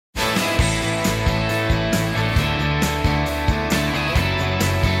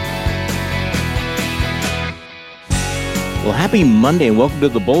Well, happy Monday and welcome to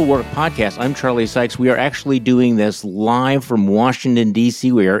the Bulwark Podcast. I'm Charlie Sykes. We are actually doing this live from Washington,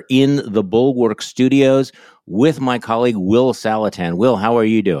 D.C. We are in the Bulwark studios with my colleague, Will Saletan. Will, how are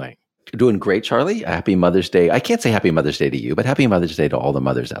you doing? Doing great, Charlie. Happy Mother's Day. I can't say Happy Mother's Day to you, but Happy Mother's Day to all the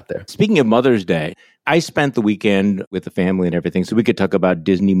mothers out there. Speaking of Mother's Day, I spent the weekend with the family and everything, so we could talk about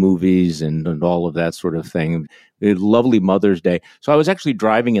Disney movies and all of that sort of thing. A lovely Mother's Day. So I was actually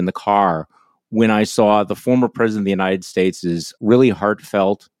driving in the car when I saw the former president of the United States' really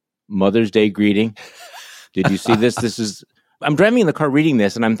heartfelt Mother's Day greeting. Did you see this? I'm driving in the car reading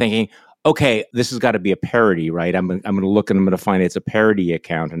this, and I'm thinking, okay, this has got to be a parody, right? I'm going to look and I'm going to find it's a parody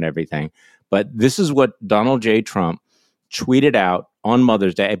account and everything. But this is what Donald J. Trump tweeted out on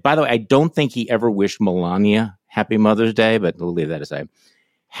Mother's Day. By the way, I don't think he ever wished Melania Happy Mother's Day, but we'll leave that aside.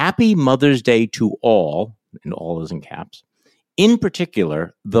 Happy Mother's Day to all, and all is in caps. In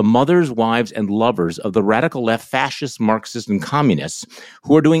particular, the mothers, wives, and lovers of the radical left fascists, Marxists, and communists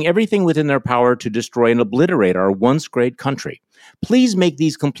who are doing everything within their power to destroy and obliterate our once great country. Please make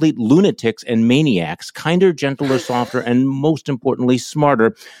these complete lunatics and maniacs kinder, gentler, softer, and most importantly,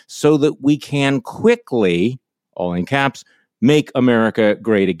 smarter, so that we can quickly, all in caps, make America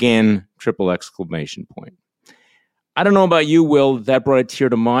great again, ! I don't know about you, Will, that brought a tear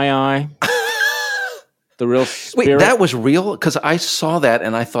to my eye. The real spirit. Wait, that was real? Because I saw that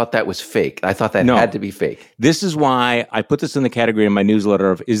and I thought that was fake. I thought that had to be fake. This is why I put this in the category in my newsletter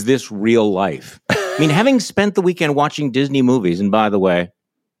of, is this real life? I mean, having spent the weekend watching Disney movies, and by the way,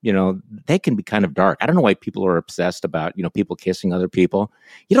 they can be kind of dark. I don't know why people are obsessed about, people kissing other people.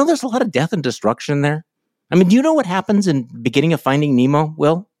 There's a lot of death and destruction there. I mean, do you know what happens in the beginning of Finding Nemo,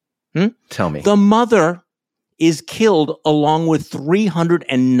 Will? Tell me. The mother is killed along with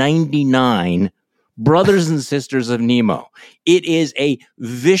 399 brothers and sisters of Nemo. It is a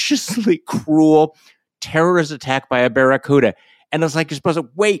viciously cruel terrorist attack by a barracuda. And it's like, you're supposed to,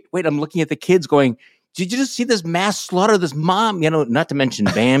 wait, I'm looking at the kids going, did you just see this mass slaughter of this mom? Not to mention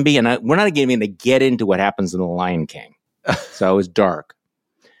Bambi. And we're not even going to get into what happens in The Lion King. So it was dark.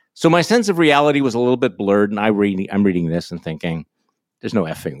 So my sense of reality was a little bit blurred. And I'm reading this and thinking, there's no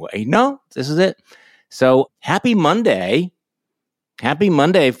effing way. No, this is it. So happy Monday. Happy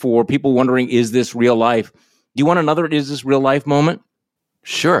Monday for people wondering, is this real life? Do you want another is this real life moment?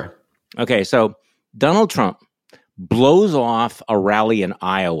 Sure. Okay, so Donald Trump blows off a rally in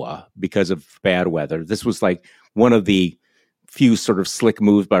Iowa because of bad weather. This was like one of the few sort of slick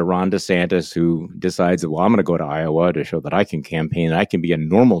moves by Ron DeSantis, who decides that, well, I'm going to go to Iowa to show that I can campaign. I can be a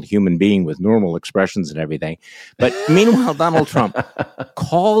normal human being with normal expressions and everything. But meanwhile, Donald Trump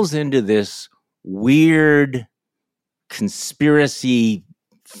calls into this weird conspiracy,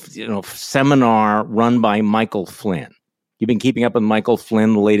 seminar run by Michael Flynn. You've been keeping up with Michael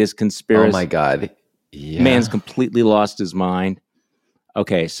Flynn, the latest conspiracy. Oh my God. Yeah. Man's completely lost his mind.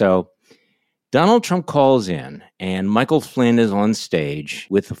 Okay, so Donald Trump calls in and Michael Flynn is on stage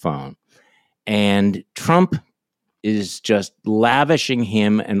with the phone, and Trump is just lavishing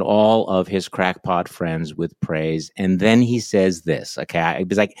him and all of his crackpot friends with praise. And then he says this, okay?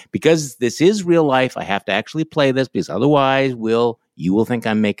 He's like, because this is real life, I have to actually play this, because otherwise, you will think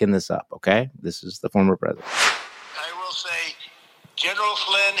I'm making this up, okay? This is the former president. I will say, General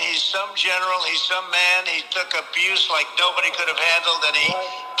Flynn, he's some general, he's some man. He took abuse like nobody could have handled, and he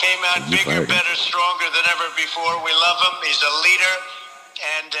came out bigger, better, stronger than ever before. We love him. He's a leader.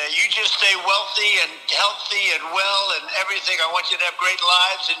 And you just stay wealthy and healthy and well and everything. I want you to have great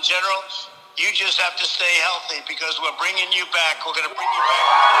lives in general. You just have to stay healthy because we're bringing you back. We're going to bring you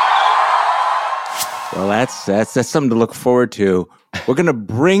back. Well, that's something to look forward to. We're going to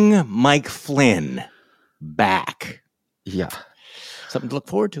bring Mike Flynn back. Yeah. Something to look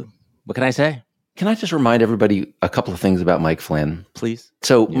forward to. What can I say? Can I just remind everybody a couple of things about Mike Flynn? Please.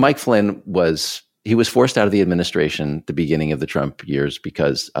 So Mike Flynn was forced out of the administration at the beginning of the Trump years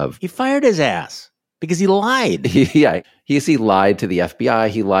because of... He fired his ass because he lied. He lied to the FBI.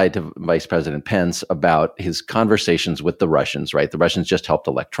 He lied to Vice President Pence about his conversations with the Russians, right? The Russians just helped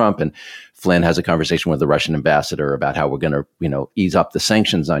elect Trump, and Flynn has a conversation with the Russian ambassador about how we're going to, ease up the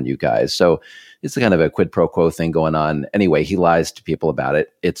sanctions on you guys. So it's kind of a quid pro quo thing going on. Anyway, he lies to people about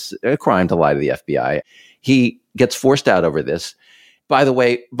it. It's a crime to lie to the FBI. He gets forced out over this. By the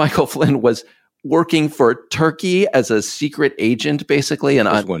way, Michael Flynn was working for Turkey as a secret agent, basically. And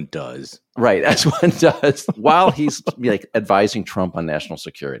as one does. Right, as one does, while he's advising Trump on national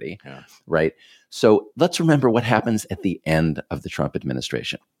security. Yeah. Right. So let's remember what happens at the end of the Trump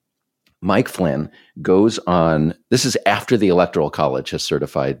administration. Mike Flynn goes on, this is after the Electoral College has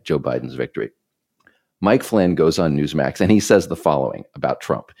certified Joe Biden's victory. Mike Flynn goes on Newsmax and he says the following about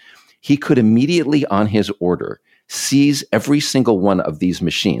Trump. He could immediately, on his order, seize every single one of these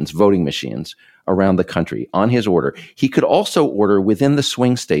machines, voting machines, around the country on his order. He could also order within the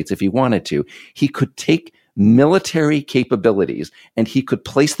swing states if he wanted to. He could take military capabilities and he could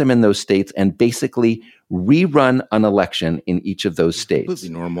place them in those states and basically rerun an election in each of those states. Completely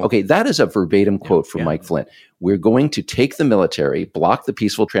normal. Okay, that is a verbatim quote from Mike Flynn. We're going to take the military, block the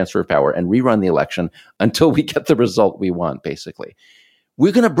peaceful transfer of power, and rerun the election until we get the result we want, basically.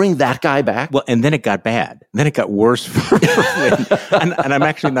 We're going to bring that guy back? Well, and then it got bad. Then it got worse for Flynn. And I'm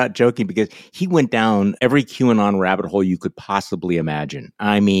actually not joking, because he went down every QAnon rabbit hole you could possibly imagine.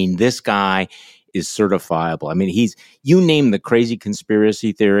 I mean, this guy is certifiable. I mean, you name the crazy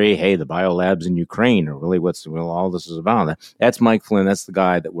conspiracy theory, hey, the biolabs in Ukraine are really all this is about. That's Mike Flynn. That's the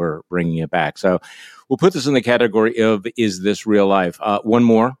guy that we're bringing it back. So we'll put this in the category of, is this real life? One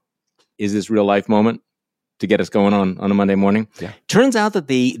more, is this real life moment to get us going on a Monday morning. Yeah. Turns out that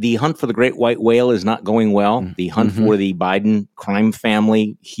the hunt for the great white whale is not going well. The hunt for the Biden crime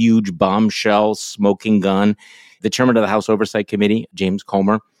family, huge bombshell, smoking gun. The chairman of the House Oversight Committee, James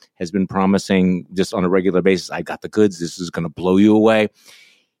Comer, has been promising just on a regular basis, I got the goods, this is going to blow you away.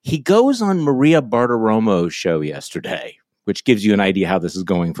 He goes on Maria Bartiromo's show yesterday, which gives you an idea how this is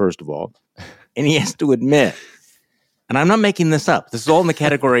going, first of all. And he has to admit, and I'm not making this up, this is all in the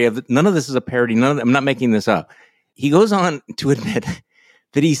category of, none of this is a parody, I'm not making this up. He goes on to admit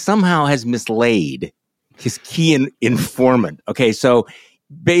that he somehow has mislaid his key informant. Okay, so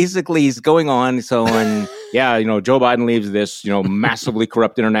basically he's going on, Joe Biden leaves this, massively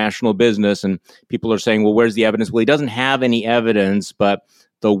corrupt international business, and people are saying, well, where's the evidence? Well, he doesn't have any evidence, but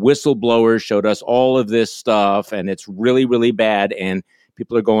the whistleblowers showed us all of this stuff, and it's really, really bad. And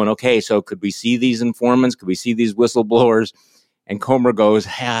people are going, okay, so could we see these informants? Could we see these whistleblowers? And Comer goes,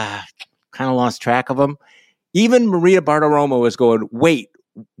 kind of lost track of them. Even Maria Bartiromo is going, wait,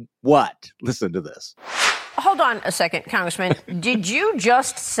 what? Listen to this. Hold on a second, Congressman. Did you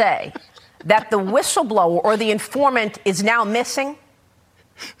just say that the whistleblower or the informant is now missing?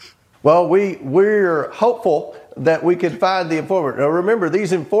 Well, we're hopeful that we can find the informant. Now, remember,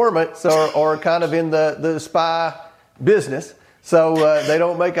 these informants are kind of in the spy business, so they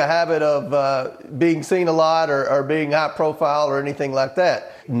don't make a habit of being seen a lot or being high profile or anything like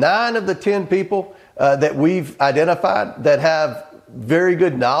that. 9 of the 10 people that we've identified that have very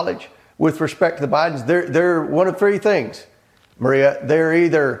good knowledge with respect to the Bidens, they're one of 3 things, Maria. They're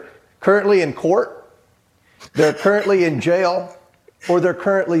either currently in court, they're currently in jail, or they're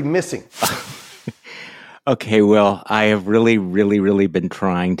currently missing. Okay, well, I have really, really, really been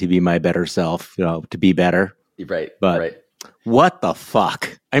trying to be my better self, to be better. Right, but right. What the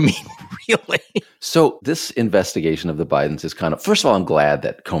fuck? I mean, really? So this investigation of the Bidens is kind of, first of all, I'm glad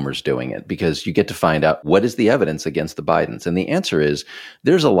that Comer's doing it, because you get to find out what is the evidence against the Bidens. And the answer is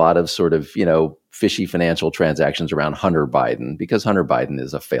there's a lot of sort of, fishy financial transactions around Hunter Biden, because Hunter Biden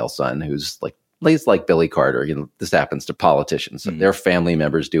is a fail son who's like Billy Carter. This happens to politicians. Mm-hmm. Their family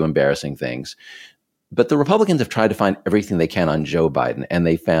members do embarrassing things. But the Republicans have tried to find everything they can on Joe Biden, and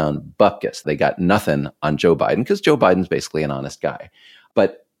they found bupkis. They got nothing on Joe Biden because Joe Biden's basically an honest guy.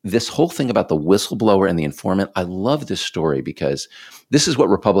 But this whole thing about the whistleblower and the informant, I love this story because this is what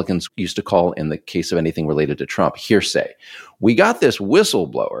Republicans used to call, in the case of anything related to Trump, hearsay. We got this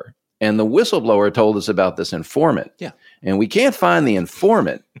whistleblower, and the whistleblower told us about this informant. Yeah. And we can't find the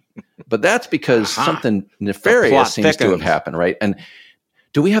informant, but that's because something nefarious seems to have happened, right? And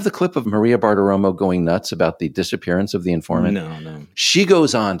do we have the clip of Maria Bartiromo going nuts about the disappearance of the informant? No. She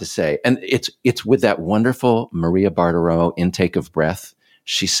goes on to say, and it's with that wonderful Maria Bartiromo intake of breath.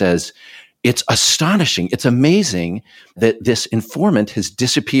 She says, it's astonishing. It's amazing that this informant has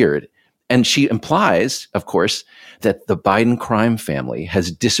disappeared. And she implies, of course, that the Biden crime family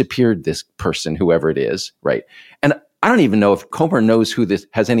has disappeared this person, whoever it is, right? And I don't even know if Comer knows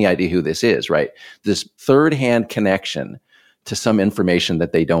has any idea who this is, right? This third-hand connection to some information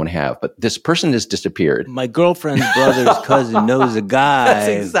that they don't have. But this person has disappeared. My girlfriend's brother's cousin knows a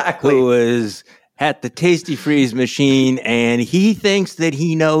guy who is at the Tasty Freeze machine, and he thinks that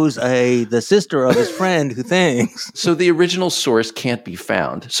he knows the sister of his friend who thinks. So the original source can't be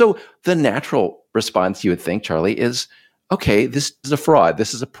found. So the natural response, you would think, Charlie, is, okay, this is a fraud.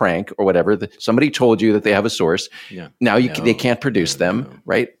 This is a prank or whatever. Somebody told you that they have a source. Yeah. Now they can't produce them,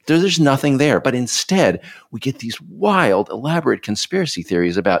 right? There's nothing there. But instead, we get these wild, elaborate conspiracy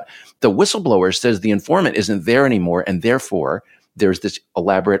theories about the whistleblower says the informant isn't there anymore, and therefore there's this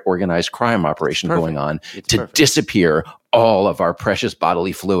elaborate organized crime operation going on to disappear all of our precious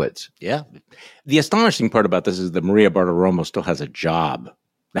bodily fluids. Yeah. The astonishing part about this is that Maria Bartiromo still has a job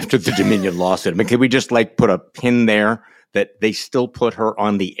after the Dominion lawsuit. I mean, can we just put a pin there? that they still put her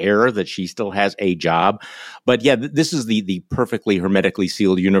on the air, that she still has a job. But yeah, this is the perfectly hermetically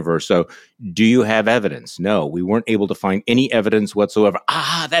sealed universe. So do you have evidence? No, we weren't able to find any evidence whatsoever.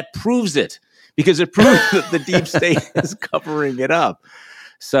 That proves it, because it proves that the deep state is covering it up.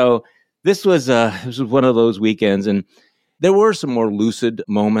 So this was one of those weekends, and there were some more lucid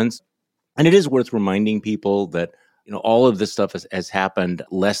moments. And it is worth reminding people that all of this stuff has happened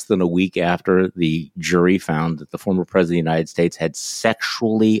less than a week after the jury found that the former president of the United States had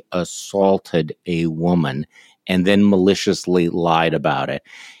sexually assaulted a woman and then maliciously lied about it.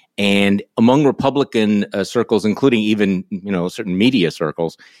 And among Republican circles, including even certain media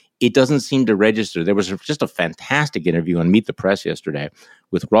circles, it doesn't seem to register. There was just a fantastic interview on Meet the Press yesterday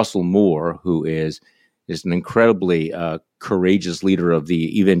with Russell Moore, who is an incredibly courageous leader of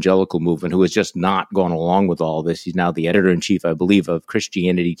the evangelical movement, who has just not gone along with all this. He's now the editor-in-chief, I believe, of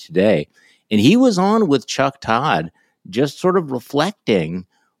Christianity Today. And he was on with Chuck Todd, just sort of reflecting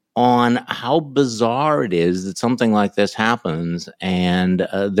on how bizarre it is that something like this happens, and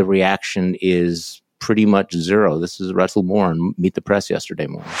the reaction is pretty much zero. This is Russell Moore on Meet the Press yesterday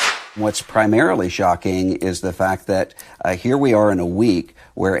morning. What's primarily shocking is the fact that here we are in a week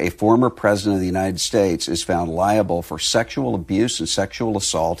where a former president of the United States is found liable for sexual abuse and sexual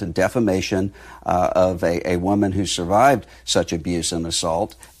assault and defamation of a woman who survived such abuse and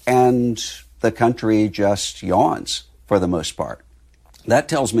assault, and the country just yawns for the most part. That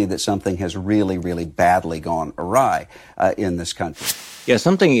tells me that something has really, really badly gone awry in this country. Yeah,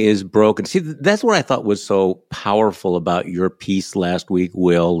 something is broken. See, that's what I thought was so powerful about your piece last week,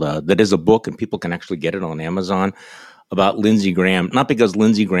 Will. That is a book, and people can actually get it on Amazon, about Lindsey Graham. Not because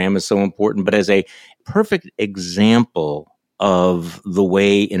Lindsey Graham is so important, but as a perfect example of the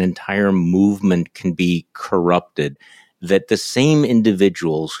way an entire movement can be corrupted. That the same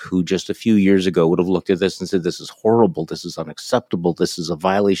individuals who just a few years ago would have looked at this and said, this is horrible, this is unacceptable, this is a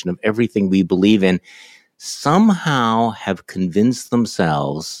violation of everything we believe in, somehow have convinced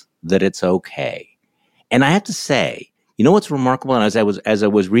themselves that it's okay. And I have to say, what's remarkable, and as I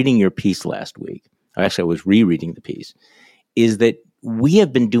was reading your piece last week, actually I was rereading the piece, is that we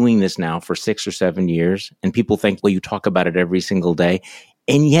have been doing this now for 6 or 7 years, and people think, well, you talk about it every single day.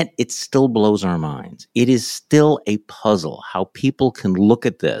 And yet it still blows our minds. It is still a puzzle how people can look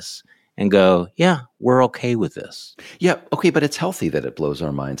at this and go, yeah, we're okay with this. Yeah, okay, but it's healthy that it blows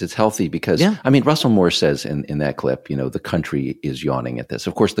our minds. It's healthy because, Russell Moore says in that clip, the country is yawning at this.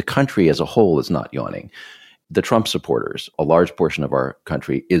 Of course, the country as a whole is not yawning. The Trump supporters, a large portion of our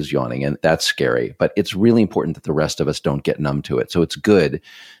country is yawning, and that's scary. But it's really important that the rest of us don't get numb to it. So it's good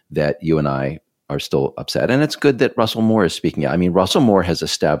that you and I are still upset. And it's good that Russell Moore is speaking out. Russell Moore has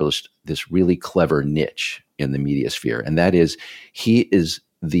established this really clever niche in the media sphere, and that is he is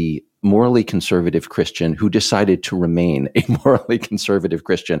the morally conservative Christian who decided to remain a morally conservative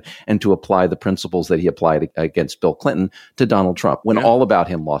Christian and to apply the principles that he applied against Bill Clinton to Donald Trump, when all about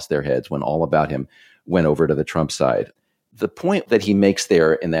him lost their heads, when all about him went over to the Trump side. The point that he makes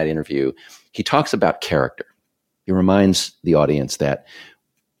there in that interview, he talks about character. He reminds the audience that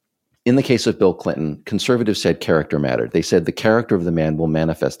in the case of Bill Clinton, conservatives said character mattered. They said the character of the man will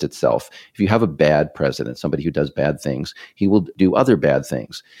manifest itself. If you have a bad president, somebody who does bad things, he will do other bad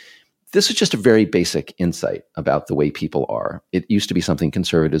things. This is just a very basic insight about the way people are. It used to be something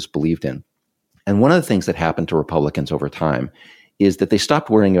conservatives believed in. And one of the things that happened to Republicans over time is that they stopped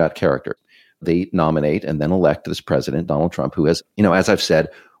worrying about character. They nominate and then elect this president, Donald Trump, who has, as I've said,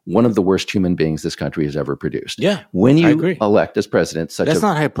 one of the worst human beings this country has ever produced. Yeah, when you elect as president that's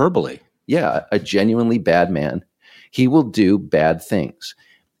not hyperbole. Yeah, a genuinely bad man, he will do bad things.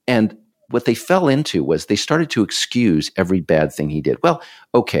 And what they fell into was they started to excuse every bad thing he did. Well,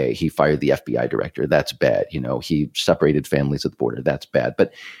 okay, he fired the FBI director. That's bad. He separated families at the border. That's bad.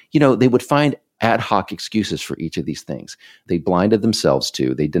 But, they would find ad hoc excuses for each of these things. They blinded themselves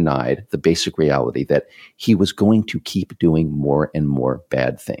to, they denied the basic reality that he was going to keep doing more and more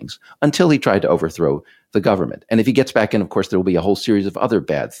bad things until he tried to overthrow the government. And if he gets back in, of course, there will be a whole series of other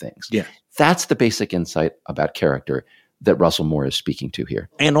bad things. Yeah. That's the basic insight about character that Russell Moore is speaking to here.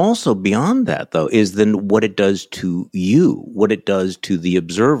 And also beyond that, though, is then what it does to you, what it does to the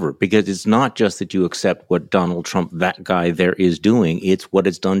observer, because it's not just that you accept what Donald Trump, that guy there, is doing. It's what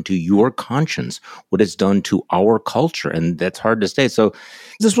it's done to your conscience, what it's done to our culture. And that's hard to say. So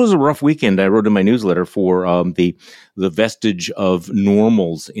this was a rough weekend. I wrote in my newsletter for the vestige of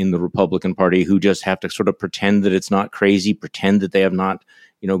normals in the Republican Party who just have to sort of pretend that it's not crazy, pretend that they have not,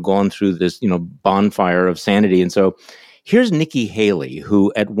 gone through this, bonfire of sanity. And so here's Nikki Haley,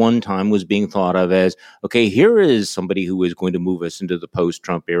 who at one time was being thought of as, okay, here is somebody who is going to move us into the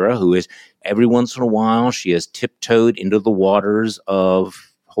post-Trump era, who is every once in a while, she has tiptoed into the waters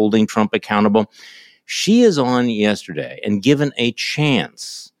of holding Trump accountable. She is on yesterday and given a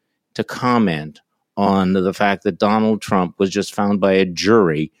chance to comment on the fact that Donald Trump was just found by a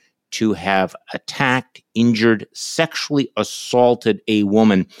jury to have attacked, injured, sexually assaulted a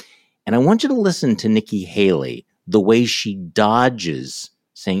woman. And I want you to listen to Nikki Haley, the way she dodges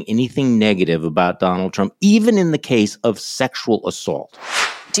saying anything negative about Donald Trump, even in the case of sexual assault.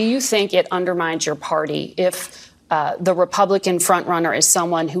 Do you think it undermines your party if the Republican frontrunner is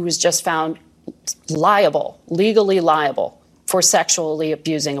someone who was just found liable, legally liable, for sexually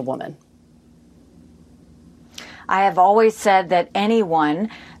abusing a woman? I have always said that anyone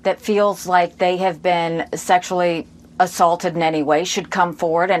that feels like they have been sexually assaulted in any way should come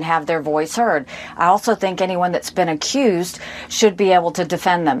forward and have their voice heard. I also think anyone that's been accused should be able to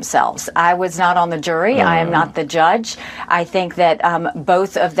defend themselves. I was not on the jury. I am not the judge. I think that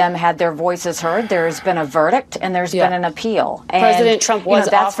both of them had their voices heard. There has been a verdict and there's been an appeal. And, President Trump was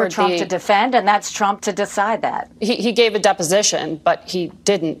that's for offered Trump to defend, and that's Trump to decide that. He gave a deposition, but he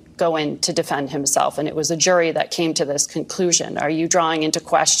didn't go in to defend himself, and it was a jury that came to this conclusion. Are you drawing into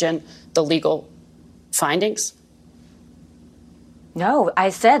question the legal findings? No,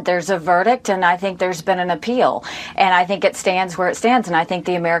 I said there's a verdict, and I think there's been an appeal, and I think it stands where it stands, and I think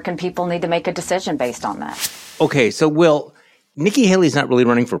the American people need to make a decision based on that. Okay, so Will, Nikki Haley's not really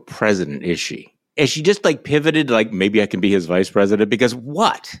running for president, is she? Is she just pivoted, maybe I can be his vice president? Because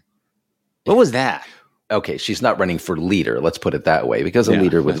what? What was that? Okay, she's not running for leader, let's put it that way, because a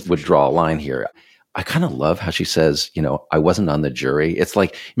leader would draw a line here. I kind of love how she says, I wasn't on the jury. It's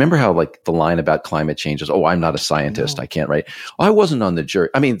remember how the line about climate change is, oh, I'm not a scientist. I can't write. Oh, I wasn't on the jury.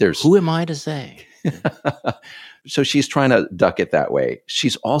 I mean, who am I to say? So she's trying to duck it that way.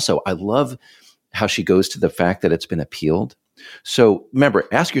 She's also, I love how she goes to the fact that it's been appealed. So remember,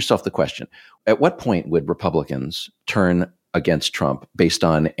 ask yourself the question, at what point would Republicans turn against Trump based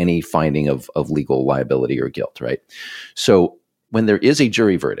on any finding of legal liability or guilt, right? So when there is a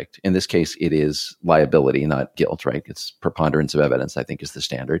jury verdict, in this case, it is liability, not guilt, right? It's preponderance of evidence, I think, is the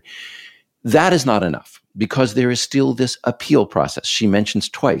standard. That is not enough because there is still this appeal process. She mentions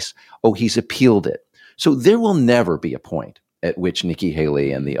twice, oh, he's appealed it. So there will never be a point at which Nikki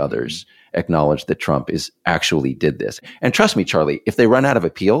Haley and the others acknowledge that Trump actually did this. And trust me, Charlie, if they run out of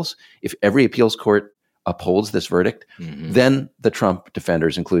appeals, if every appeals court upholds this verdict, then the Trump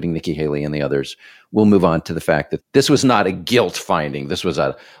defenders, including Nikki Haley and the others, will move on to the fact that this was not a guilt finding. This was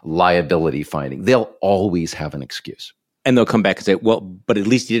a liability finding. They'll always have an excuse. And they'll come back and say, well, but at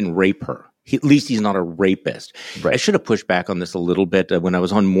least he didn't rape her. At least he's not a rapist. Right. I should have pushed back on this a little bit. When I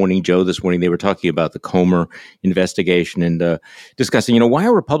was on Morning Joe this morning, they were talking about the Comer investigation and discussing, why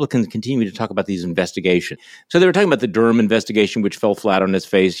are Republicans continuing to talk about these investigations? So they were talking about the Durham investigation, which fell flat on its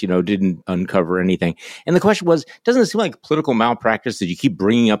face, didn't uncover anything. And the question was, doesn't it seem like political malpractice that you keep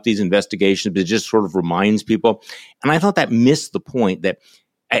bringing up these investigations, but it just sort of reminds people? And I thought that missed the point that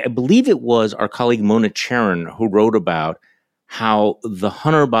I believe it was our colleague Mona Charen who wrote about how the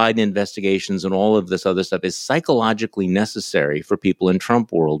Hunter Biden investigations and all of this other stuff is psychologically necessary for people in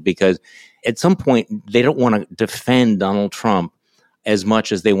Trump world, because at some point they don't want to defend Donald Trump as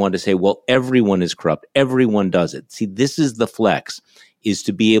much as they want to say, well, everyone is corrupt. Everyone does it. See, this is the flex, is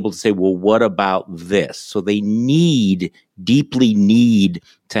to be able to say, well, what about this? So they deeply need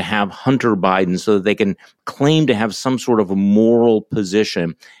to have Hunter Biden so that they can claim to have some sort of a moral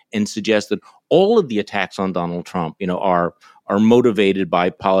position and suggest that all of the attacks on Donald Trump, are motivated by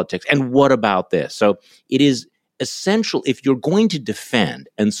politics. And what about this? So it is essential, if you're going to defend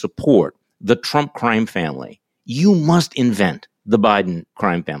and support the Trump crime family, you must invent the Biden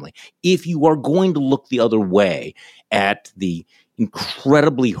crime family. If you are going to look the other way at the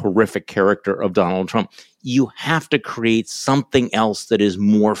incredibly horrific character of Donald Trump, you have to create something else that is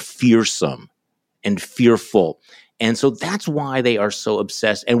more fearsome and fearful. And so that's why they are so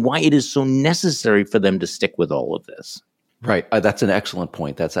obsessed and why it is so necessary for them to stick with all of this. Right. That's an excellent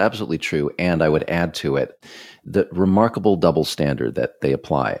point. That's absolutely true. And I would add to it the remarkable double standard that they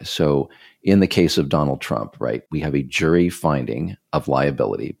apply. So in the case of Donald Trump, right, we have a jury finding of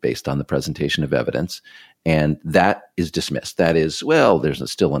liability based on the presentation of evidence, and that is dismissed. That is, well,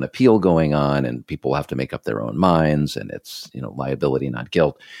 there's still an appeal going on and people have to make up their own minds, and it's, liability, not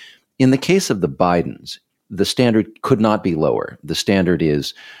guilt. In the case of the Bidens, the standard could not be lower. The standard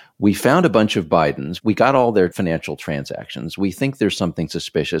is, We found a bunch of Bidens. We got all their financial transactions. We think there's something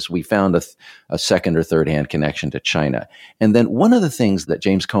suspicious. We found a second or third hand connection to China. And then one of the things that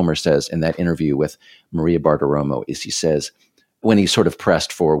James Comer says in that interview with Maria Bartiromo is he says, when he's sort of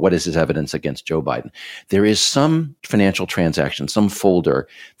pressed for what is his evidence against Joe Biden, there is some financial transaction, some folder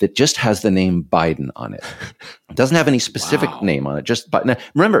that just has the name Biden on it. It doesn't have any specific name on it. Just Biden.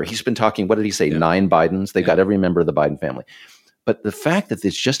 Remember, he's been talking, what did he say? 9 Bidens. They've got every member of the Biden family. But the fact that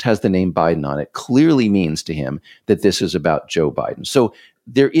this just has the name Biden on it clearly means to him that this is about Joe Biden. So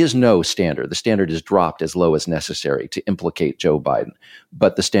there is no standard. The standard is dropped as low as necessary to implicate Joe Biden.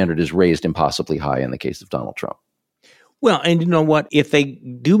 But the standard is raised impossibly high in the case of Donald Trump. Well, and you know what? If they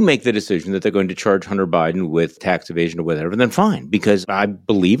do make the decision that they're going to charge Hunter Biden with tax evasion or whatever, then fine. Because I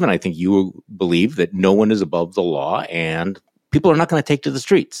believe, and I think you believe, that no one is above the law and people are not going to take to the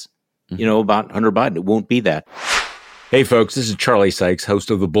streets, about Hunter Biden. It won't be that. Hey, folks, this is Charlie Sykes, host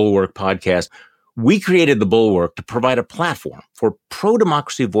of the Bulwark Podcast. We created the Bulwark to provide a platform for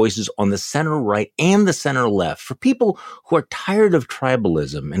pro-democracy voices on the center right and the center left, for people who are tired of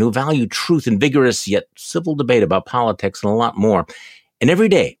tribalism and who value truth and vigorous yet civil debate about politics and a lot more. And every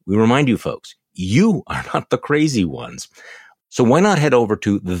day we remind you folks, you are not the crazy ones. So why not head over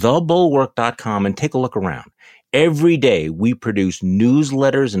to thebulwark.com and take a look around. Every day we produce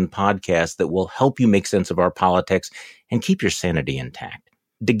newsletters and podcasts that will help you make sense of our politics and keep your sanity intact.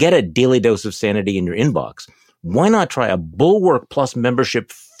 To get a daily dose of sanity in your inbox, why not try a Bulwark Plus membership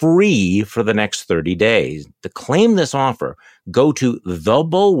free for the next 30 days? To claim this offer, go to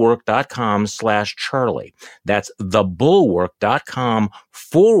thebulwark.com/Charlie. That's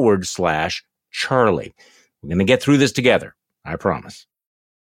thebulwark.com/Charlie. We're going to get through this together. I promise.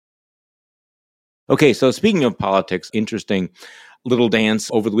 Okay, so speaking of politics, interesting little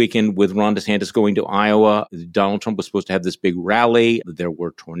dance over the weekend with Ron DeSantis going to Iowa. Donald Trump was supposed to have this big rally. There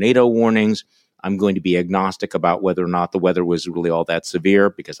were tornado warnings. I'm going to be agnostic about whether or not the weather was really all that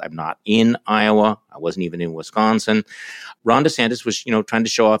severe because I'm not in Iowa. I wasn't even in Wisconsin. Ron DeSantis was, trying to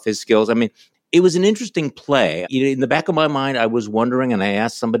show off his skills. I mean, it was an interesting play. In the back of my mind, I was wondering, and I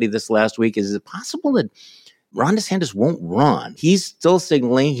asked somebody this last week, is it possible that Ron DeSantis won't run? He's still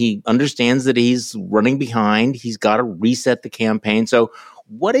signaling. He understands that he's running behind. He's got to reset the campaign. So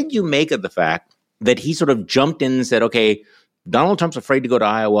what did you make of the fact that he sort of jumped in and said, okay, Donald Trump's afraid to go to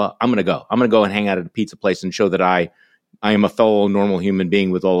Iowa. I'm going to go. I'm going to go and hang out at a pizza place and show that I am a fellow normal human being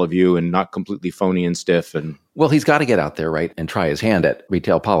with all of you and not completely phony and stiff. And well, he's got to get out there, right, and try his hand at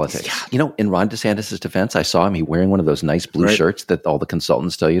retail politics. Yeah. In Ron DeSantis' defense, I saw him wearing one of those nice blue shirts that all the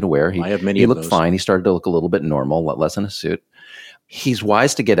consultants tell you to wear. I have many he of looked those. Fine. He started to look a little bit normal, less in a suit. He's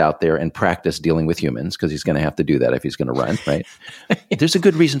wise to get out there and practice dealing with humans because he's going to have to do that if he's going to run, right? There's a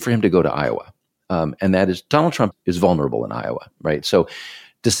good reason for him to go to Iowa, and that is Donald Trump is vulnerable in Iowa, right? So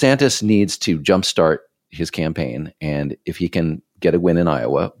DeSantis needs to jumpstart his campaign, and if he can get a win in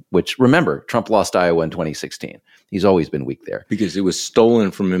Iowa, which, remember, Trump lost Iowa in 2016. He's always been weak there. Because it was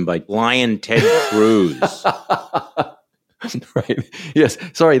stolen from him by Lion Ted Cruz. Right. Yes.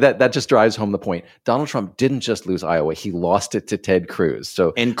 Sorry, that just drives home the point. Donald Trump didn't just lose Iowa. He lost it to Ted Cruz.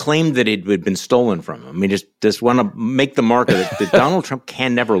 And claimed that it had been stolen from him. I mean, just want to make the mark that Donald Trump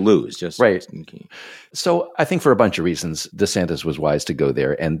can never lose. Right. So I think for a bunch of reasons, DeSantis was wise to go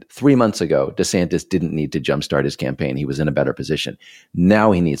there. And 3 months ago, DeSantis didn't need to jumpstart his campaign. He was in a better position.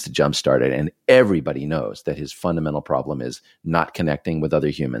 Now he needs to jumpstart it. And everybody knows that his fundamental problem is not connecting with other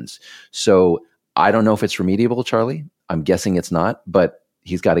humans. So I don't know if it's remediable, Charlie. I'm guessing it's not, but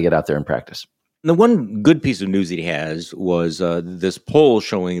he's got to get out there and practice. The one good piece of news that he has was this poll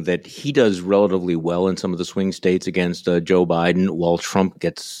showing that he does relatively well in some of the swing states against Joe Biden while Trump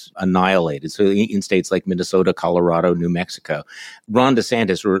gets annihilated. So in states like Minnesota, Colorado, New Mexico, Ron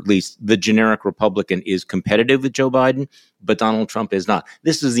DeSantis, or at least the generic Republican, is competitive with Joe Biden, but Donald Trump is not.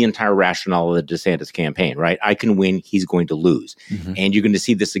 This is the entire rationale of the DeSantis campaign, right? I can win, he's going to lose. Mm-hmm. And you're going to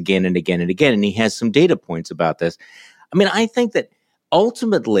see this again and again and again. And he has some data points about this. I mean, I think that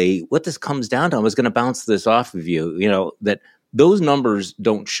ultimately what this comes down to, I was going to bounce this off of you, that those numbers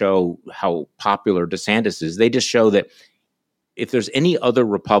don't show how popular DeSantis is. They just show that if there's any other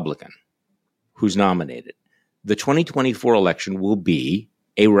Republican who's nominated, the 2024 election will be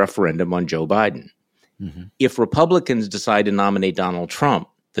a referendum on Joe Biden. Mm-hmm. If Republicans decide to nominate Donald Trump,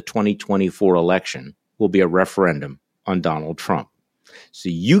 the 2024 election will be a referendum on Donald Trump. So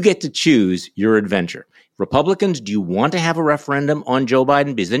you get to choose your adventure. Republicans, do you want to have a referendum on Joe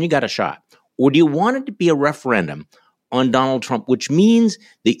Biden? Because then you got a shot. Or do you want it to be a referendum on Donald Trump, which means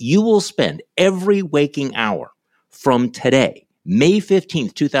that you will spend every waking hour from today, May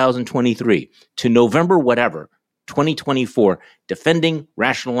 15th, 2023, to November whatever, 2024, defending,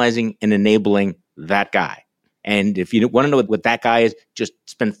 rationalizing, and enabling that guy. And if you want to know what that guy is, just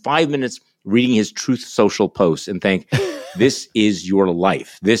spend 5 minutes reading his Truth Social posts and think, this is your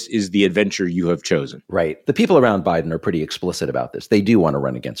life. This is the adventure you have chosen. Right. The people around Biden are pretty explicit about this. They do want to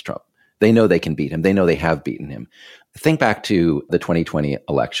run against Trump. They know they can beat him. They know they have beaten him. Think back to the 2020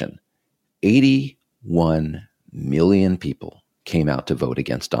 election. 81 million people came out to vote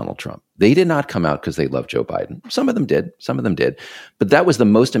against Donald Trump. They did not come out because they love Joe Biden. Some of them did. But that was the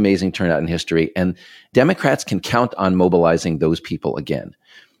most amazing turnout in history. And Democrats can count on mobilizing those people again.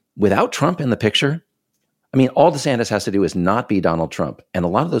 Without Trump in the picture, I mean, all DeSantis has to do is not be Donald Trump. And a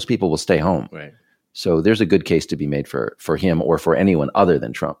lot of those people will stay home. Right. So there's a good case to be made for him or for anyone other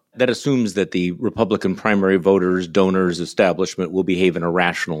than Trump. That assumes that the Republican primary voters, donors, establishment will behave in a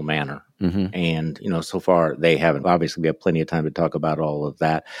rational manner. Mm-hmm. And, so far they haven't. Obviously, we have plenty of time to talk about all of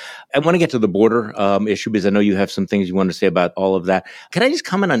that. I want to get to the border issue because I know you have some things you want to say about all of that. Can I just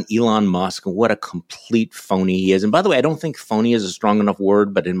comment on Elon Musk and what a complete phony he is? And by the way, I don't think phony is a strong enough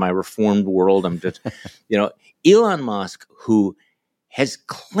word, but in my reformed world, I'm just, Elon Musk, who has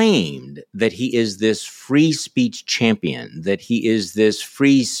claimed that he is this free speech champion, that he is this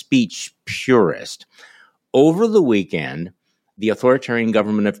free speech purist. Over the weekend, the authoritarian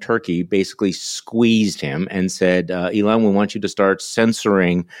government of Turkey basically squeezed him and said, Elon, we want you to start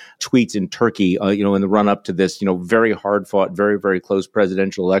censoring tweets in Turkey, in the run up to this, very hard fought, very, very close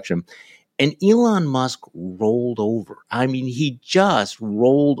presidential election. And Elon Musk rolled over. I mean, he just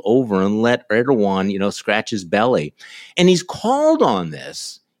rolled over and let Erdogan, scratch his belly. And he's called on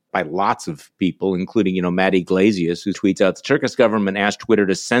this by lots of people, including, Matt Iglesias, who tweets out the Turkish government asked Twitter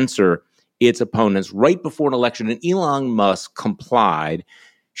to censor its opponents right before an election. And Elon Musk complied.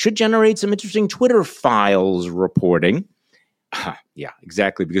 Should generate some interesting Twitter files reporting. Yeah,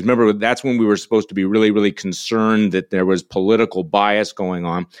 exactly. Because remember, that's when we were supposed to be really, really concerned that there was political bias going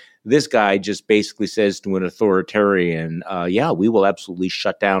on. This guy just basically says to an authoritarian, we will absolutely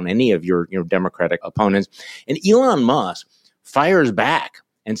shut down any of your Democratic opponents. And Elon Musk fires back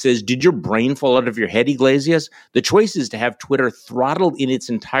and says, did your brain fall out of your head, Iglesias? The choice is to have Twitter throttled in its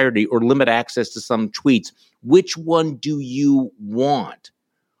entirety or limit access to some tweets. Which one do you want?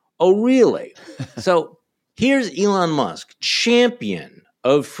 Oh, really? So here's Elon Musk, champion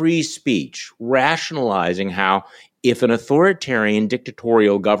of free speech, rationalizing how if an authoritarian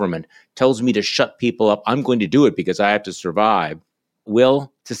dictatorial government tells me to shut people up, I'm going to do it because I have to survive.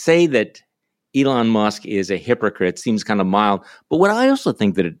 Well, to say that Elon Musk is a hypocrite seems kind of mild. But what I also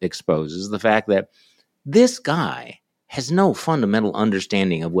think that it exposes is the fact that this guy has no fundamental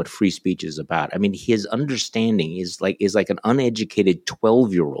understanding of what free speech is about. I mean, his understanding is like an uneducated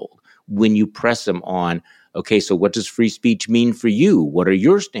 12-year-old when you press him on, okay, so what does free speech mean for you? What are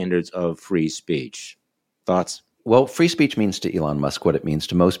your standards of free speech? Thoughts? Well, free speech means to Elon Musk what it means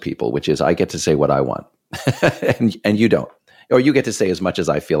to most people, which is I get to say what I want and you don't. Or you get to say as much as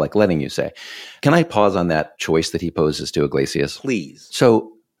I feel like letting you say. Can I pause on that choice that he poses to Iglesias? Please.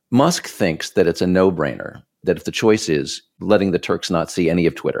 So Musk thinks that it's a no-brainer, that if the choice is letting the Turks not see any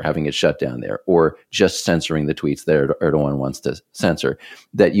of Twitter, having it shut down there, or just censoring the tweets that Erdogan wants to censor,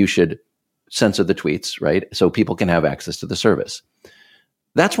 that you should censor the tweets, right? So people can have access to the service.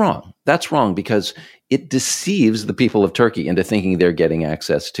 That's wrong. That's wrong because it deceives the people of Turkey into thinking they're getting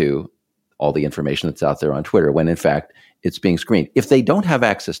access to all the information that's out there on Twitter, when in fact it's being screened. If they don't have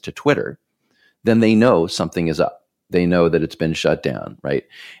access to Twitter, then they know something is up. They know that it's been shut down, right?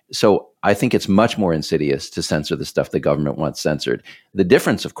 So I think it's much more insidious to censor the stuff the government wants censored. The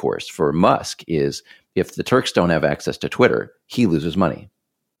difference, of course, for Musk is if the Turks don't have access to Twitter, he loses money.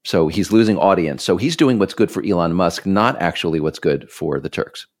 So he's losing audience. So he's doing what's good for Elon Musk, not actually what's good for the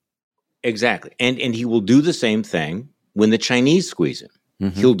Turks. Exactly. And he will do the same thing when the Chinese squeeze him.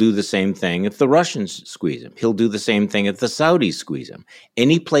 Mm-hmm. He'll do the same thing if the Russians squeeze him. He'll do the same thing if the Saudis squeeze him.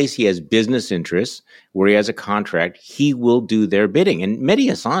 Any place he has business interests, where he has a contract, he will do their bidding. And Mehdi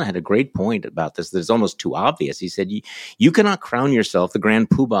Hasan had a great point about this that is almost too obvious. He said, you cannot crown yourself the grand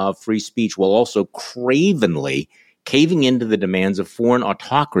poobah of free speech while also cravenly caving into the demands of foreign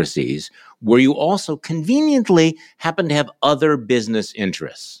autocracies where you also conveniently happen to have other business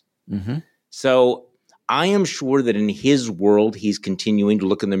interests. Mm-hmm. So I am sure that in his world, he's continuing to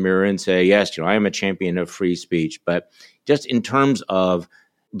look in the mirror and say, yes, I am a champion of free speech. But just in terms of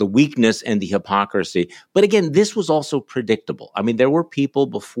the weakness and the hypocrisy. But again, this was also predictable. I mean, there were people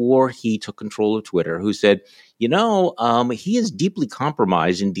before he took control of Twitter who said, he is deeply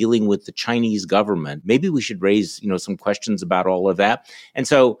compromised in dealing with the Chinese government. Maybe we should raise, some questions about all of that. And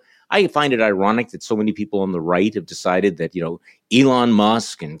so I find it ironic that so many people on the right have decided that, Elon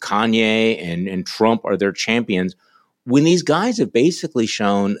Musk and Kanye and Trump are their champions, when these guys have basically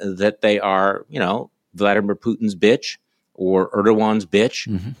shown that they are, Vladimir Putin's bitch or Erdogan's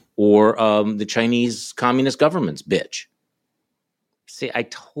bitch or the Chinese Communist government's bitch. See, I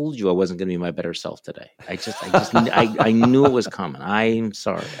told you I wasn't going to be my better self today. I knew it was coming. I'm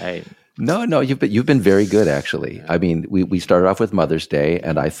sorry. No, you've been very good, actually. I mean, we started off with Mother's Day,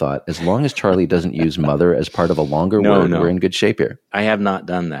 and I thought, as long as Charlie doesn't use mother as part of a longer word, we're in good shape here. I have not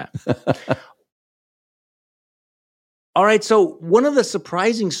done that. All right, so one of the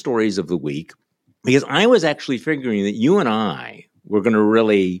surprising stories of the week, because I was actually figuring that you and I were going to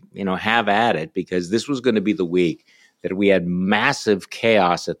really, have at it, because this was going to be the week that we had massive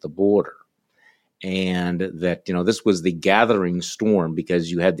chaos at the border. And that, this was the gathering storm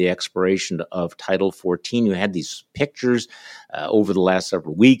because you had the expiration of Title 14. You had these pictures over the last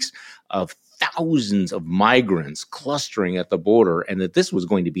several weeks of thousands of migrants clustering at the border, and that this was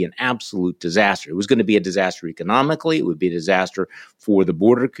going to be an absolute disaster. It was going to be a disaster economically. It would be a disaster for the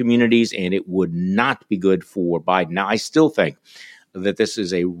border communities, and it would not be good for Biden. Now, I still think that this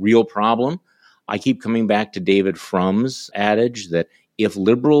is a real problem. I keep coming back to David Frum's adage that if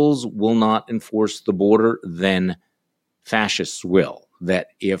liberals will not enforce the border, then fascists will. That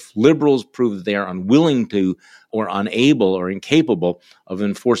if liberals prove that they are unwilling to or unable or incapable of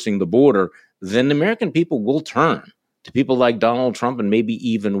enforcing the border, then the American people will turn to people like Donald Trump and maybe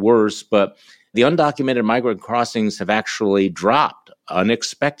even worse. But the undocumented migrant crossings have actually dropped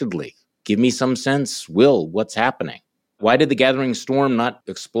unexpectedly. Give me some sense, Will, what's happening? Why did the gathering storm not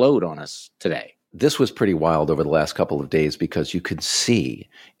explode on us today? This was pretty wild over the last couple of days because you could see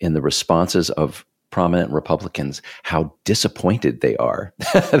in the responses of prominent Republicans how disappointed they are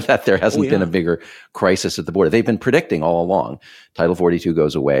that there hasn't been a bigger crisis at the border. They've been predicting all along. Title 42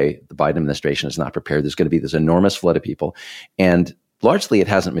 goes away. The Biden administration is not prepared. There's going to be this enormous flood of people. And largely it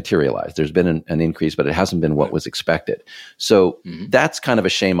hasn't materialized. There's been an increase, but it hasn't been what was expected. So that's kind of a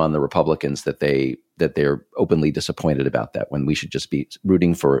shame on the Republicans that they're openly disappointed about that, when we should just be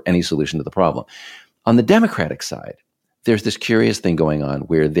rooting for any solution to the problem. On the Democratic side, there's this curious thing going on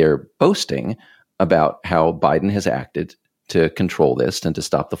where they're boasting about how Biden has acted to control this and to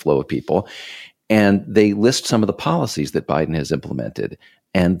stop the flow of people. And they list some of the policies that Biden has implemented.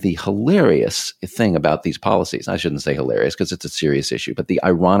 And the hilarious thing about these policies, I shouldn't say hilarious because it's a serious issue, but the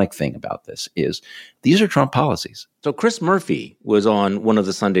ironic thing about this is these are Trump policies. So Chris Murphy was on one of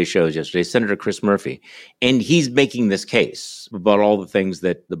the Sunday shows yesterday, Senator Chris Murphy, and he's making this case about all the things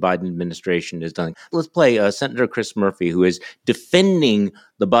that the Biden administration has done. Let's play Senator Chris Murphy, who is defending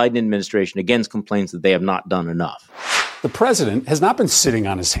the Biden administration against complaints that they have not done enough. The president has not been sitting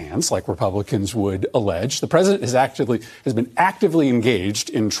on his hands like Republicans would allege. The president has been actively engaged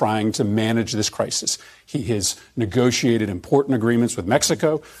in trying to manage this crisis. He has negotiated important agreements with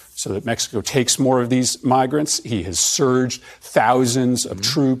Mexico so that Mexico takes more of these migrants. He has surged thousands of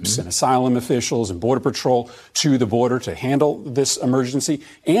troops and asylum officials and Border Patrol to the border to handle this emergency.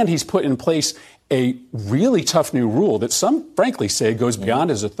 And he's put in place a really tough new rule that some, frankly, say goes beyond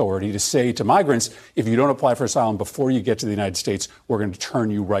his authority to say to migrants, if you don't apply for asylum before you get to the United States, we're going to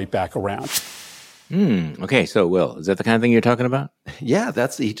turn you right back around. Okay, so, Will, is that the kind of thing you're talking about? Yeah,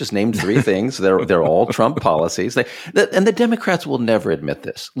 he just named three things. They're all Trump policies. And the Democrats will never admit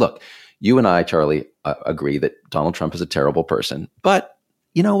this. Look, you and I, Charlie, agree that Donald Trump is a terrible person. But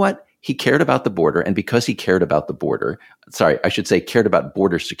you know what? He cared about the border, and because he cared about the border, cared about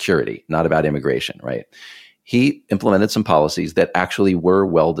border security, not about immigration, right? He implemented some policies that actually were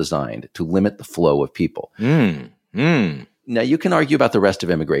well designed to limit the flow of people. Now, you can argue about the rest of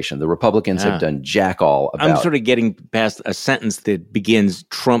immigration. The Republicans have done jack all about. I'm sort of getting past a sentence that begins,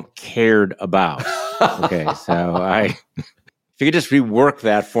 Trump cared about. Okay, so if you could just rework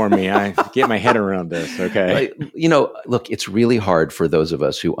that for me, I get my head around this, okay? Look, it's really hard for those of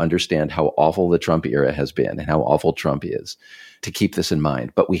us who understand how awful the Trump era has been and how awful Trump is to keep this in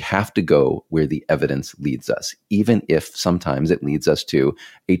mind. But we have to go where the evidence leads us, even if sometimes it leads us to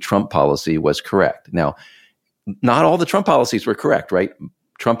a Trump policy was correct. Now, not all the Trump policies were correct, right?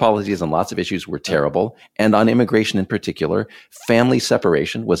 Trump policies on lots of issues were terrible. And on immigration in particular, family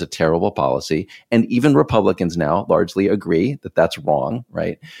separation was a terrible policy. And even Republicans now largely agree that that's wrong,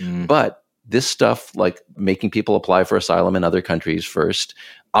 right? But this stuff like making people apply for asylum in other countries first,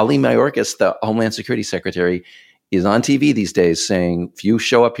 Ali Mayorkas, the Homeland Security Secretary, is on TV these days saying, if you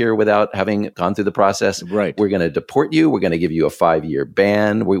show up here without having gone through the process, we're going to deport you. We're going to give you a 5-year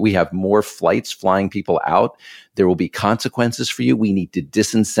ban. We have more flights flying people out. There will be consequences for you. We need to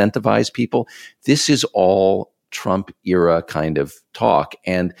disincentivize people. This is all Trump era kind of talk.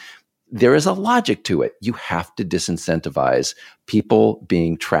 And there is a logic to it. You have to disincentivize people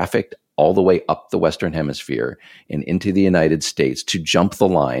being trafficked all the way up the Western Hemisphere and into the United States to jump the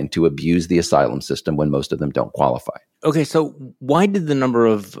line to abuse the asylum system when most of them don't qualify. Okay, so why did the number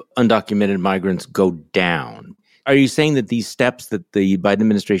of undocumented migrants go down? Are you saying that these steps that the Biden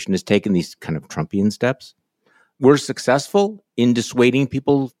administration has taken, these kind of Trumpian steps, were successful in dissuading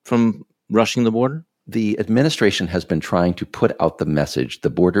people from rushing the border? The administration has been trying to put out the message, the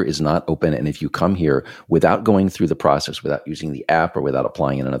border is not open, and if you come here without going through the process, without using the app or without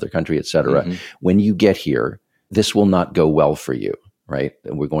applying in another country, et cetera, when you get here, this will not go well for you, right?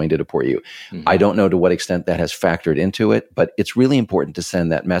 And we're going to deport you. I don't know to what extent that has factored into it, but it's really important to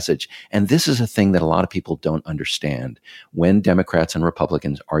send that message. And this is a thing that a lot of people don't understand when Democrats and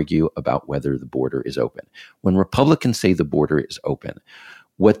Republicans argue about whether the border is open. When Republicans say the border is open,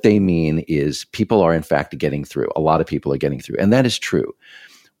 what they mean is people are in fact getting through. A lot of people are getting through. And that is true.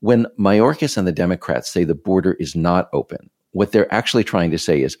 When Mayorkas and the Democrats say the border is not open, what they're actually trying to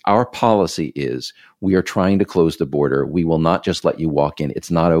say is our policy is we are trying to close the border. We will not just let you walk in. It's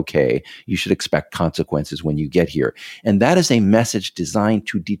not okay. You should expect consequences when you get here. And that is a message designed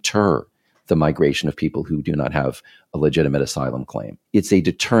to deter the migration of people who do not have a legitimate asylum claim. It's a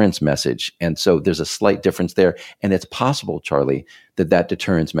deterrence message. And so there's a slight difference there. And it's possible, Charlie, that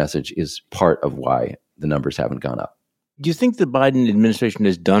deterrence message is part of why the numbers haven't gone up. Do you think the Biden administration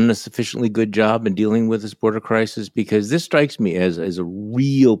has done a sufficiently good job in dealing with this border crisis? Because this strikes me as a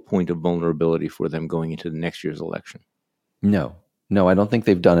real point of vulnerability for them going into the next year's election. No, I don't think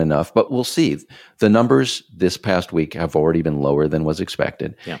they've done enough, but we'll see. The numbers this past week have already been lower than was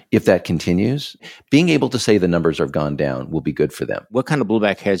expected. Yeah. If that continues, being able to say the numbers have gone down will be good for them. What kind of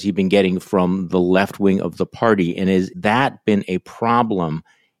blowback has he been getting from the left wing of the party? And has that been a problem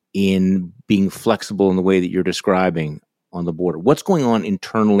in being flexible in the way that you're describing on the border? What's going on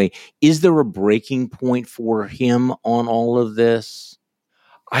internally? Is there a breaking point for him on all of this?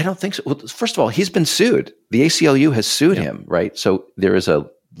 I don't think so. Well, first of all, he's been sued. The ACLU has sued him, right? So there is a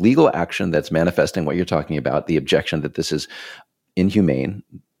legal action that's manifesting what you're talking about, the objection that this is inhumane.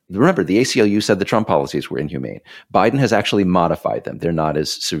 Remember, the ACLU said the Trump policies were inhumane. Biden has actually modified them. They're not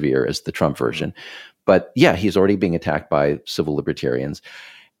as severe as the Trump version. But yeah, he's already being attacked by civil libertarians.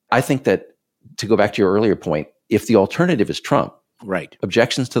 I think that, to go back to your earlier point, if the alternative is Trump, right,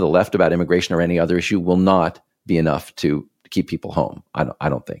 objections to the left about immigration or any other issue will not be enough to keep people home. I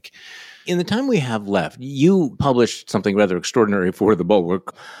don't think. In the time we have left, you published something rather extraordinary for the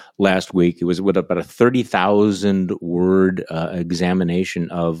Bulwark last week. It was about a 30,000 word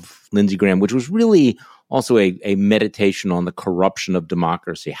examination of Lindsey Graham, which was really also a meditation on the corruption of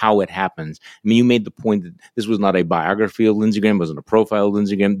democracy, how it happens. I mean, you made the point that this was not a biography of Lindsey Graham, wasn't a profile of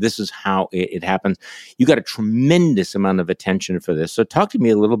Lindsey Graham. This is how it happens. You got a tremendous amount of attention for this. So talk to me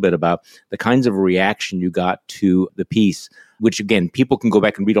a little bit about the kinds of reaction you got to the piece, which, again, people can go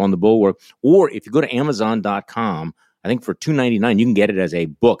back and read on the Bulwark. Or if you go to Amazon.com, I think for $2.99, you can get it as a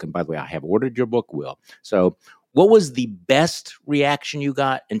book. And by the way, I have ordered your book, Will. So what was the best reaction you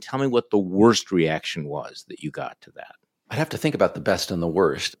got? And tell me what the worst reaction was that you got to that. I'd have to think about the best and the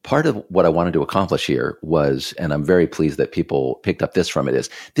worst. Part of what I wanted to accomplish here was, and I'm very pleased that people picked up this from it, is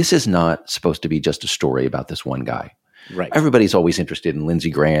this is not supposed to be just a story about this one guy. Right. Everybody's always interested in Lindsey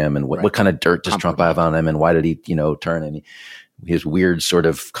Graham and what kind of dirt does Trump have on him and why did he, turn, and his weird sort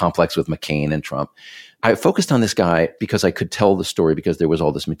of complex with McCain and Trump. I focused on this guy because I could tell the story because there was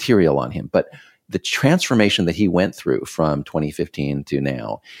all this material on him. But the transformation that he went through from 2015 to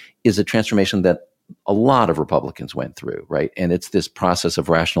now is a transformation that a lot of Republicans went through, right? And it's this process of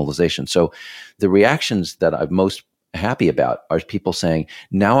rationalization. So the reactions that I'm most happy about are people saying,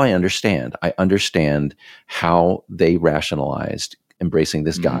 now I understand how they rationalized embracing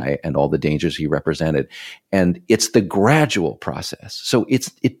this guy and all the dangers he represented. And it's the gradual process. So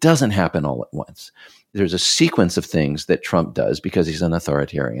it doesn't happen all at once. There's a sequence of things that Trump does because he's an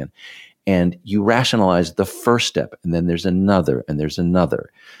authoritarian. And you rationalize the first step, and then there's another, and there's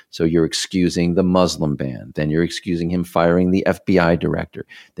another. So you're excusing the Muslim ban. Then you're excusing him firing the FBI director.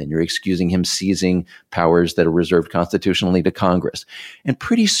 Then you're excusing him seizing powers that are reserved constitutionally to Congress. And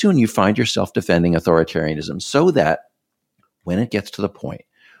pretty soon you find yourself defending authoritarianism so that when it gets to the point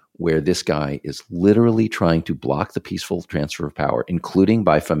where this guy is literally trying to block the peaceful transfer of power, including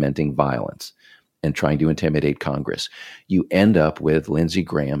by fomenting violence and trying to intimidate Congress, you end up with Lindsey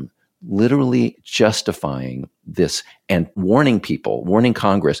Graham literally justifying this and warning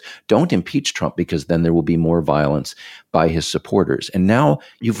Congress, don't impeach Trump because then there will be more violence by his supporters. And now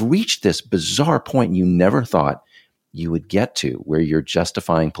you've reached this bizarre point you never thought you would get to, where you're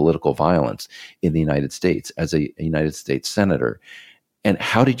justifying political violence in the United States as a United States senator. And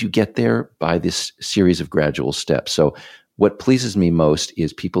how did you get there? By this series of gradual steps. So what pleases me most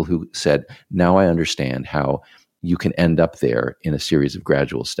is people who said, now I understand how you can end up there in a series of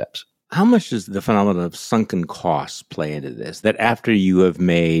gradual steps. How much does the phenomenon of sunken costs play into this? That after you have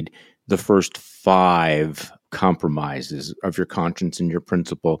made the first 5 compromises of your conscience and your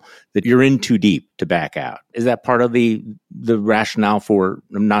principle, that you're in too deep to back out? Is that part of the rationale for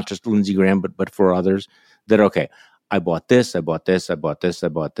not just Lindsey Graham, but for others? That, okay, I bought this, I bought this, I bought this, I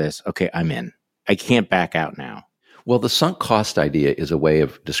bought this. Okay, I'm in. I can't back out now. Well, the sunk cost idea is a way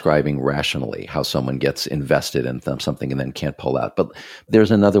of describing rationally how someone gets invested in something and then can't pull out. But there's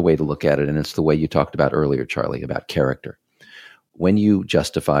another way to look at it, and it's the way you talked about earlier, Charlie, about character. When you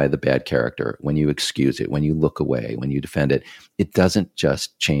justify the bad character, when you excuse it, when you look away, when you defend it, it doesn't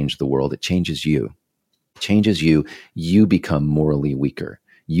just change the world, it changes you. It changes you. You become morally weaker.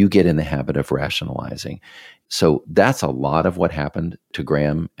 You get in the habit of rationalizing. So that's a lot of what happened to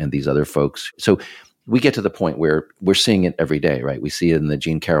Graham and these other folks. So we get to the point where we're seeing it every day, right? We see it in the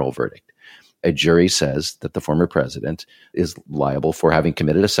Jean Carroll verdict. A jury says that the former president is liable for having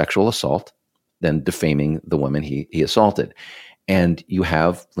committed a sexual assault, then defaming the woman he assaulted. And you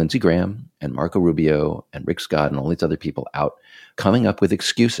have Lindsey Graham and Marco Rubio and Rick Scott and all these other people out coming up with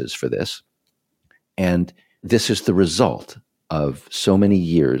excuses for this. And this is the result of so many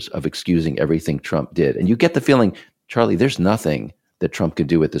years of excusing everything Trump did. And you get the feeling, Charlie, there's nothing that Trump could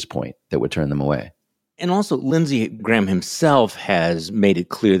do at this point that would turn them away. And also, Lindsey Graham himself has made it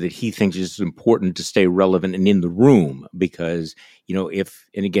clear that he thinks it's important to stay relevant and in the room because,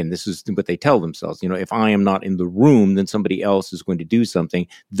 and again, this is what they tell themselves, if I am not in the room, then somebody else is going to do something.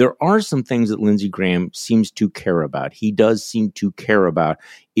 There are some things that Lindsey Graham seems to care about. He does seem to care about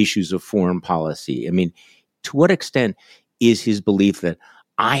issues of foreign policy. I mean, to what extent is his belief that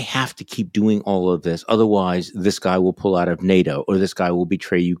I have to keep doing all of this, otherwise this guy will pull out of NATO, or this guy will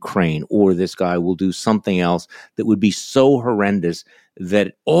betray Ukraine, or this guy will do something else that would be so horrendous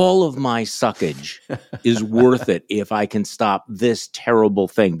that all of my suckage is worth it if I can stop this terrible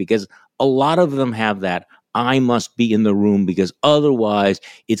thing? Because a lot of them have that, I must be in the room because otherwise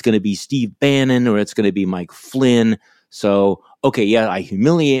it's going to be Steve Bannon or it's going to be Mike Flynn. So, okay, yeah, I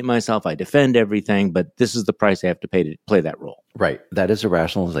humiliate myself, I defend everything, but this is the price I have to pay to play that role. Right. That is a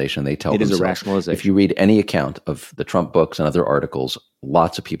rationalization they tell themselves. It is a rationalization. If you read any account of the Trump books and other articles,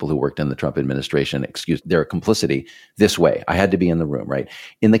 lots of people who worked in the Trump administration excuse their complicity this way. I had to be in the room, right?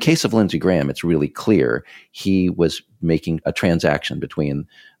 In the case of Lindsey Graham, it's really clear he was making a transaction between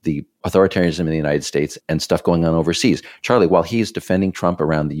the authoritarianism in the United States and stuff going on overseas. Charlie, while he's defending Trump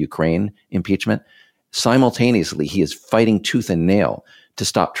around the Ukraine impeachment, simultaneously, he is fighting tooth and nail to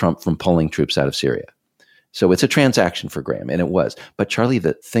stop Trump from pulling troops out of Syria. So it's a transaction for Graham, and it was. But Charlie,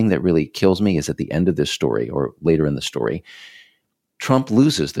 the thing that really kills me is at the end of this story, or later in the story, Trump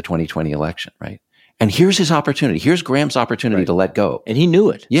loses the 2020 election, right? And here's his opportunity. Here's Graham's opportunity to let go. And he knew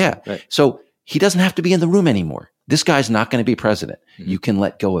it. Yeah. Right. So he doesn't have to be in the room anymore. This guy's not going to be president. Mm-hmm. You can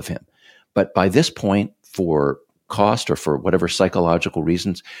let go of him. But by this point, for cost or for whatever psychological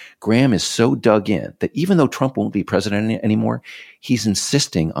reasons, Graham is so dug in that even though Trump won't be president anymore, he's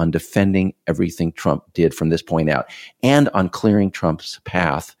insisting on defending everything Trump did from this point out and on clearing Trump's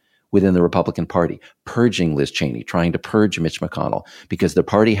path within the Republican Party, purging Liz Cheney, trying to purge Mitch McConnell, because the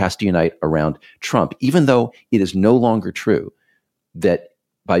party has to unite around Trump, even though it is no longer true that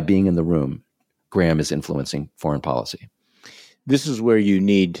by being in the room, Graham is influencing foreign policy. This is where you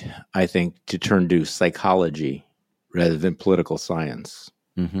need, I think, to turn to psychology rather than political science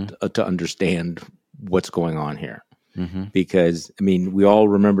to understand what's going on here. Mm-hmm. Because, I mean, we all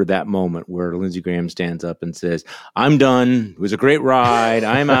remember that moment where Lindsey Graham stands up and says, I'm done. It was a great ride.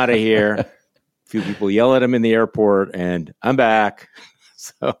 I'm out of here. A few people yell at him in the airport and I'm back.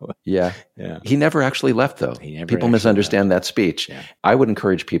 So yeah. He never actually left, though. People misunderstand that speech. Yeah. I would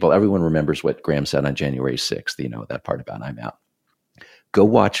encourage people, everyone remembers what Graham said on January 6th, that part about I'm out. Go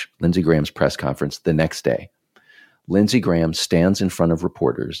watch Lindsey Graham's press conference the next day. Lindsey Graham stands in front of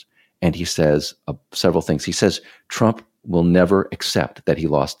reporters and he says several things. He says Trump will never accept that he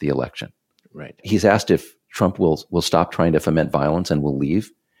lost the election. Right. He's asked if Trump will stop trying to foment violence and will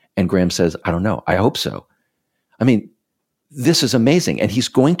leave. And Graham says, I don't know. I hope so. I mean, this is amazing. And he's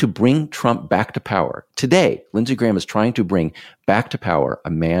going to bring Trump back to power. Today, Lindsey Graham is trying to bring back to power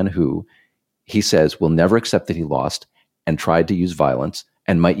a man who he says will never accept that he lost and tried to use violence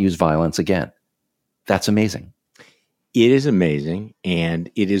and might use violence again. That's amazing. It is amazing,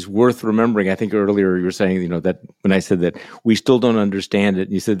 and it is worth remembering. I think earlier you were saying, that when I said that we still don't understand it,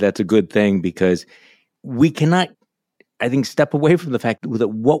 you said that's a good thing because we cannot, I think, step away from the fact that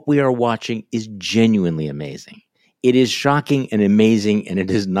what we are watching is genuinely amazing. It is shocking and amazing, and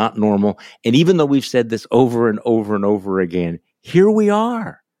it is not normal. And even though we've said this over and over and over again, here we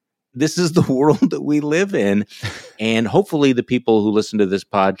are. This is the world that we live in. And hopefully the people who listen to this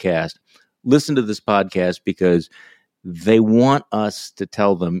podcast because they want us to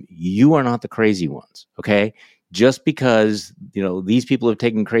tell them, you are not the crazy ones, okay? Just because, these people have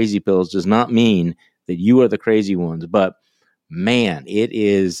taken crazy pills does not mean that you are the crazy ones. But man, it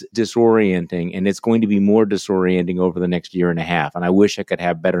is disorienting, and it's going to be more disorienting over the next year and a half. And I wish I could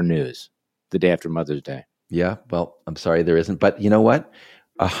have better news the day after Mother's Day. Yeah, well, I'm sorry there isn't. But you know what?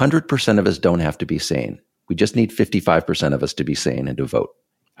 100% of us don't have to be sane. We just need 55% of us to be sane and to vote.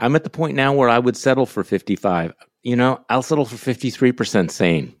 I'm at the point now where I would settle for 55. I'll settle for 53%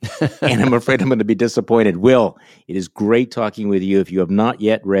 sane. And I'm afraid I'm going to be disappointed. Will, it is great talking with you. If you have not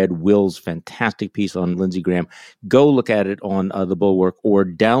yet read Will's fantastic piece on Lindsey Graham, go look at it on The Bulwark or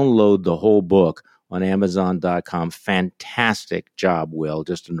download the whole book on Amazon.com. Fantastic job, Will.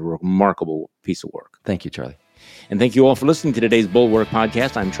 Just a remarkable piece of work. Thank you, Charlie. And thank you all for listening to today's Bulwark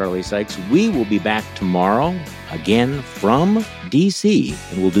podcast. I'm Charlie Sykes. We will be back tomorrow, again from D.C.,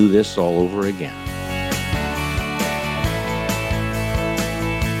 and we'll do this all over again.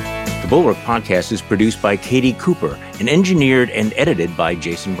 The Bulwark podcast is produced by Katie Cooper and engineered and edited by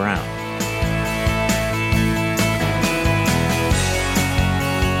Jason Brown.